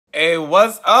Hey,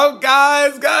 what's up,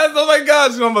 guys? Oh my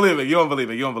gosh, you don't believe it. You don't believe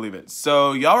it. You don't believe it.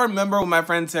 So, y'all remember when my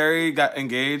friend Tere got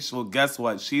engaged? Well, guess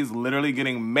what? She's literally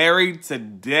getting married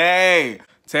today.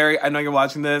 Tere, I know you're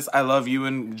watching this. I love you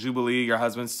and Jubilee, your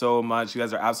husband, so much. You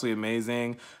guys are absolutely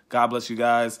amazing. God bless you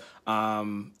guys.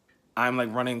 I'm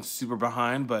like running super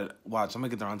behind, but watch, I'm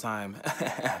gonna get there on time.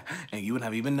 And you wouldn't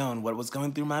have even known what was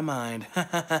going through my mind.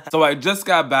 So I just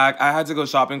got back. I had to go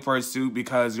shopping for a suit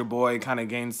because your boy kind of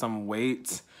gained some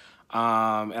weight.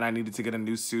 And I needed to get a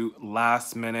new suit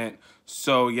last minute.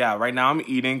 So yeah, right now I'm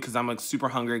eating because I'm like super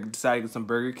hungry. I decided to get some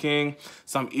Burger King.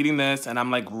 So I'm eating this and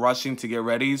I'm like rushing to get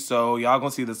ready. So y'all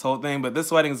gonna see this whole thing, but this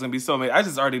wedding is gonna be so amazing. I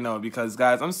just already know because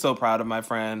guys, I'm so proud of my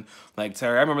friend like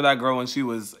Tere. I remember that girl when she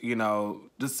was, you know,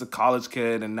 just a college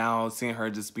kid, and now seeing her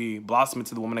just be blossom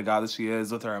into the woman of God that she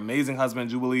is with her amazing husband,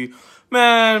 Jubilee.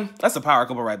 Man, that's a power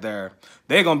couple right there.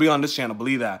 They're gonna be on this channel,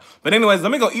 believe that. But anyways,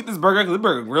 let me go eat this burger because the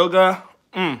burger real good.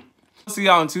 See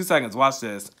y'all in 2 seconds. Watch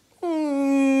this.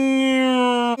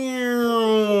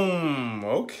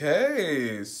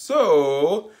 Okay,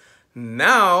 so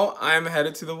now I'm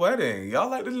headed to the wedding. Y'all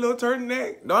like the little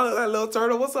turtleneck? Don't I look like a little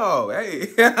turtle? What's up? Hey.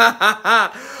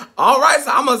 All right,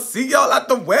 so I'm gonna see y'all at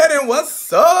the wedding.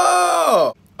 What's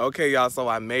up? Okay, y'all, so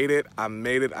I made it. I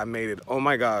made it. Oh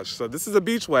my gosh. So this is a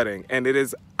beach wedding and it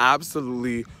is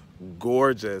absolutely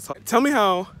gorgeous. Tell me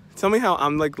how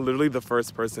I'm like literally the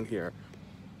first person here.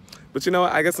 But you know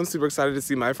what? I guess I'm super excited to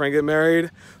see my friend get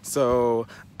married. So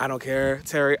I don't care.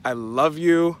 Tere, I love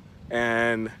you.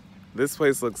 And this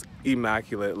place looks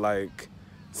immaculate. Like,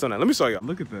 so now let me show you.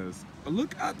 Look at this.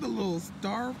 Look at the little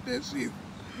starfishies.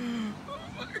 Oh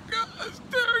my gosh,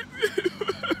 Tere.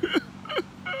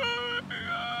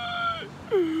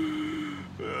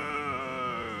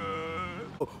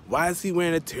 Why is he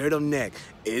wearing a turtleneck?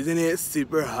 Isn't it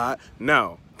super hot?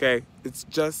 No, okay? It's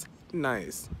just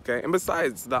nice, okay? And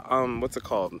besides, the what's it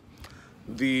called?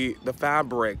 The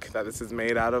fabric that this is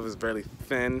made out of is very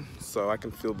thin, so I can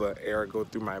feel the air go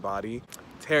through my body.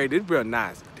 Tere did real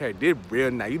nice. Tere did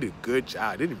real nice. You did a good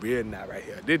job. Did real nice right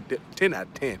here. Did 10 out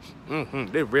of 10.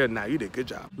 Did real nice. You did a good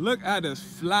job. Look at this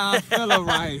fly fella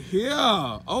right here.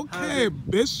 Okay,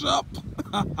 Bishop.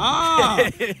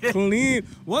 Clean.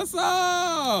 What's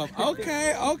up?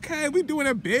 Okay. We doing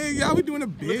it big, y'all. We doing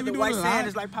it big. Look at we the doing white it sand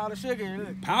is like powdered sugar.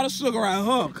 Look. Powder sugar right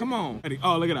here. Come on.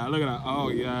 Oh, look at that. Oh,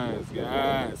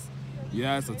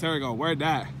 yes. So Tere gonna wear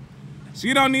that.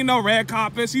 She don't need no red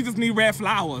carpet. She just need red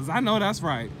flowers. I know that's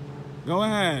right. Go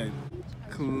ahead.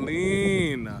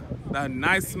 Clean. That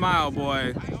nice smile,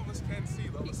 boy.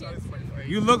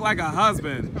 You look like a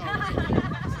husband.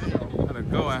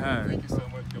 Go ahead.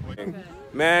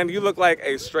 Man, you look like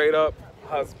a straight up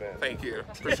husband. Thank you.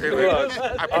 Appreciate it.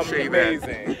 I appreciate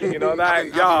amazing. that. You know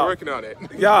that, y'all working on it.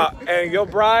 Yeah, and your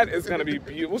bride is gonna be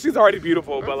beautiful. Well, she's already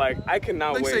beautiful, but like I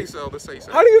cannot wait. Let's say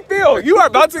so. How do you feel? You are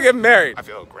about to get married. I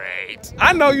feel great.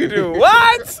 I know you do.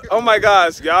 What? Oh my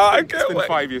gosh, y'all! I can't It's been wait.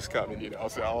 5 years coming, you know.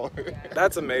 So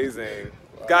That's amazing,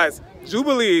 guys.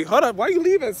 Jubilee, hold up. Why are you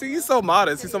leaving? See, he's so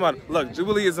modest. Look,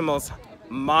 Jubilee is the most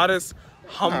modest,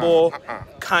 humble,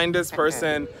 kindest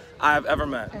person I've ever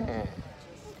met.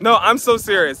 No, I'm so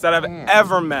serious that I've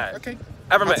ever met. Okay.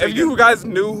 Ever met. If you guys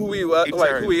knew who he was,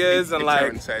 like who he is, and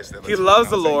like he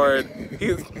loves the Lord.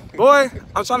 Boy,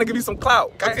 I'm trying to give you some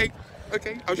clout. Okay.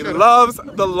 He loves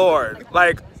the Lord.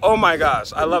 Like, oh my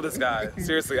gosh, I love this guy.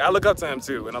 Seriously, I look up to him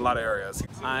too in a lot of areas.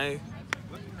 I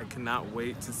cannot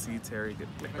wait to see Tere get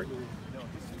married.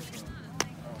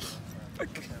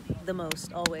 The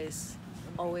most, always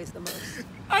the most.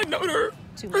 I known her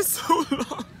for so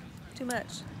long. Too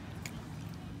much.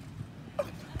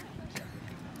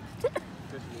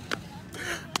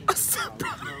 I'm so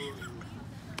proud.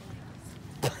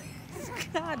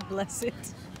 God bless it.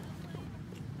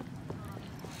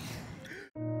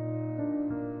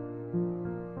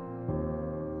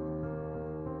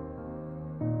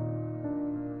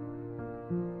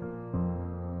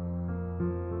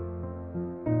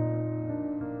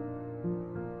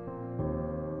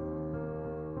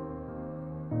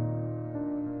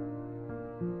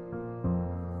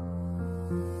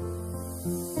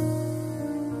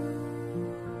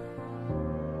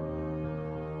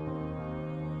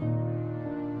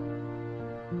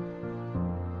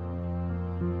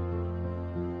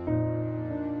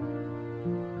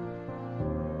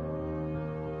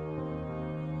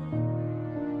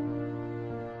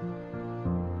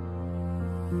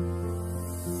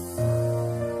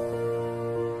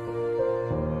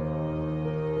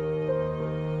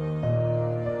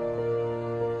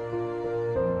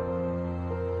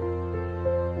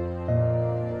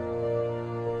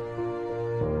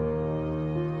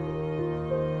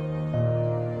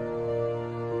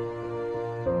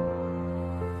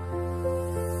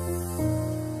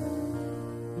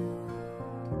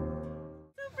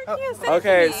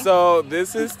 Okay, so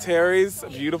this is Tere's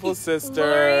beautiful sister.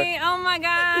 Lori, oh my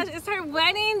gosh, it's her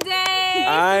wedding day.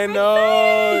 I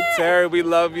know, Tere, we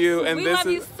love you, and We this love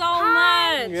is you so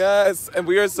much. yes, and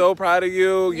we are so proud of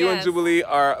you. You and Yes. Jubilee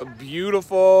are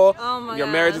beautiful. Oh my Your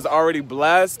marriage gosh. is already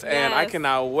blessed, and I Yes.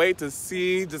 cannot wait to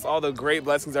see just all the great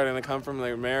blessings that are gonna come from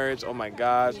your marriage. Oh my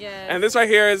gosh! Yes. And this right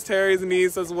here is Tere's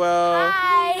niece as well.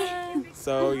 Hi.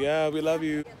 So yeah, we love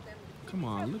you. Come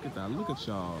on, look at that. Look at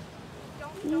y'all.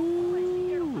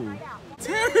 Ooh.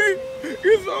 Tere,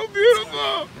 you're so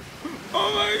beautiful.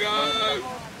 Oh my god.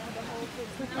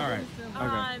 All right.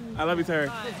 Okay. I love you, Tere.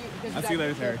 I'll see you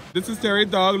later, Tere. This is Tere's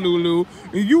dog, Lulu.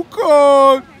 And you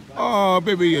cold. Oh,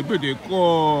 baby, you're pretty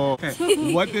cool.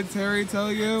 Okay. What did Tere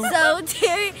tell you? So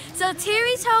Tere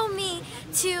told me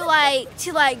to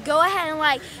go ahead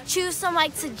and choose some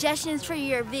suggestions for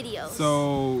your videos.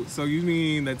 So you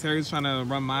mean that Tere's trying to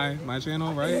run my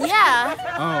channel, right? Yeah.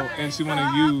 Oh, and she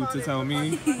wanted you to tell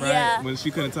me, right? Yeah. When she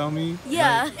couldn't tell me?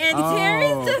 Yeah. In Oh.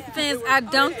 Tere's defense, I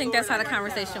don't think that's how the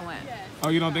conversation went. Oh,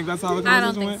 you don't think that's how the I conversation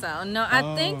don't think went? so. No, I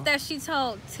Oh. think that she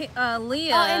told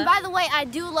Leah. Oh, and by the way, I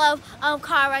do love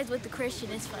car rides with the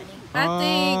Christian. It's funny. I Oh.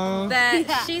 think that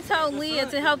Yeah. she told Leah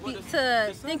to help you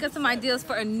to think of some ideas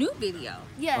for a new video.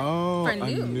 Yeah. Oh, For a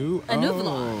new new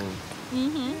vlog.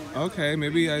 Okay,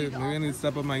 maybe I need to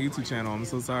step up my YouTube channel. I'm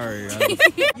so sorry.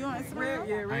 You on Instagram?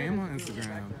 Yeah, I right. am on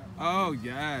Instagram. Oh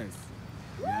yes.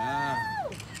 Yeah.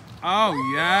 Oh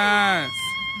yes.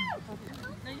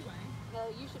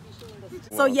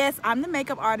 So yes, I'm the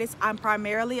makeup artist. I'm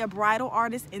primarily a bridal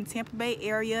artist in Tampa Bay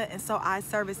area, and so I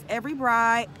service every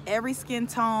bride, every skin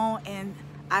tone, and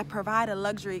I provide a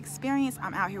luxury experience.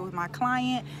 I'm out here with my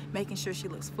client, making sure she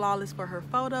looks flawless for her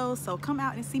photos. So come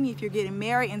out and see me if you're getting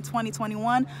married in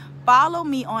 2021. Follow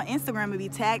me on Instagram. It'll be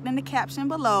tagged in the caption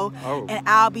below. Oh. And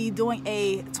I'll be doing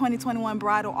a 2021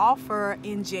 bridal offer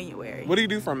in January. What do you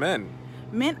do for men?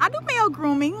 Men, I do male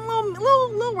grooming,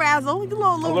 little razzle,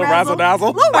 little razzle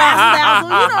dazzle. little razzle dazzle.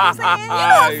 You know what I'm saying? You know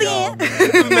what I'm saying?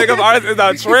 This makeup artist is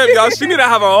a trip, y'all. She need to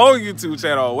have her own YouTube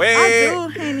channel. Wait. I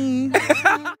do, honey.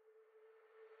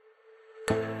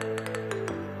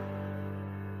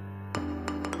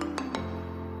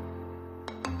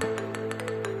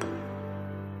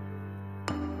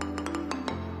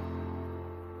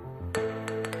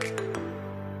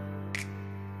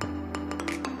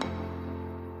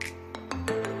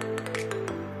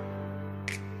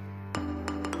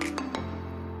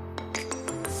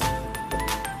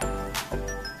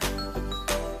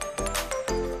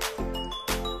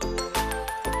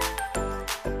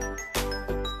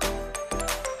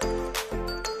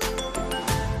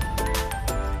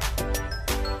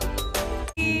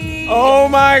 Oh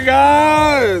my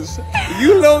gosh!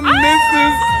 You little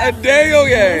Mrs.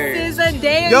 Adeoye. This is a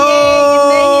day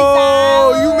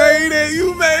Yo! You made it!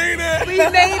 You made it! We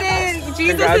made it. Jesus is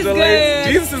Congratulations. good.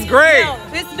 Jesus is great.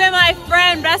 This has been my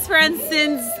best friend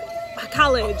since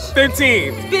college.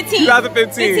 15. 15.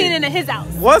 2015. 15 in his house.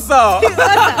 What's up?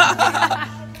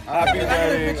 Happy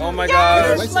wedding. Oh my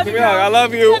gosh. Love Give you, me a hug. I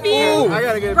love you. Love you. Ooh. I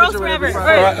gotta get a Bros picture with forever.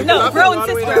 everybody. Or, no, bro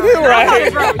and sister. You're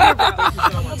right. Bro.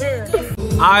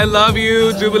 I love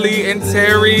you, Jubilee and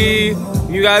Tere.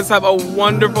 You guys have a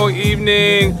wonderful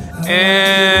evening.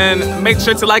 And make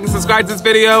sure to like and subscribe to this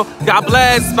video. God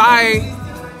bless. Bye.